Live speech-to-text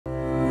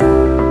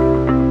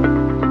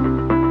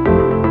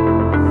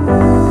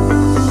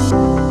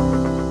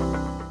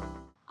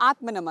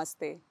Atma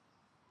Namaste.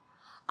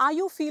 Are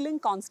you feeling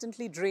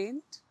constantly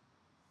drained?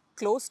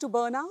 Close to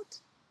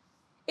burnout?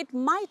 It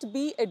might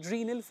be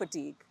adrenal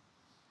fatigue.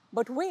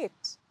 But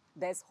wait,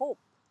 there's hope.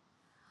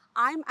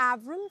 I'm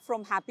Avril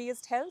from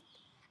Happiest Health,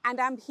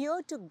 and I'm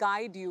here to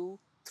guide you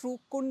through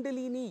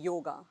Kundalini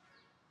Yoga,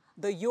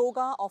 the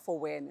yoga of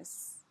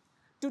awareness,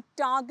 to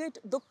target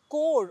the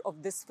core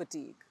of this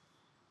fatigue.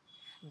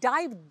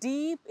 Dive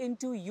deep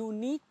into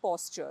unique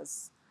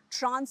postures,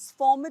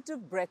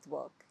 transformative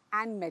breathwork,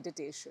 and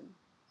meditation.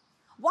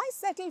 Why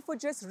settle for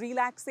just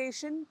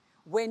relaxation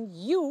when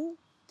you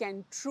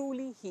can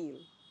truly heal?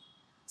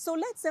 So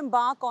let's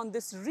embark on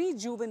this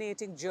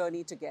rejuvenating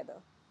journey together.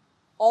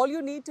 All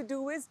you need to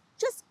do is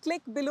just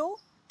click below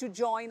to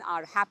join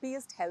our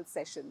Happiest Health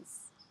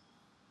sessions.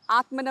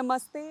 Atma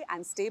Namaste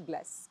and stay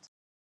blessed.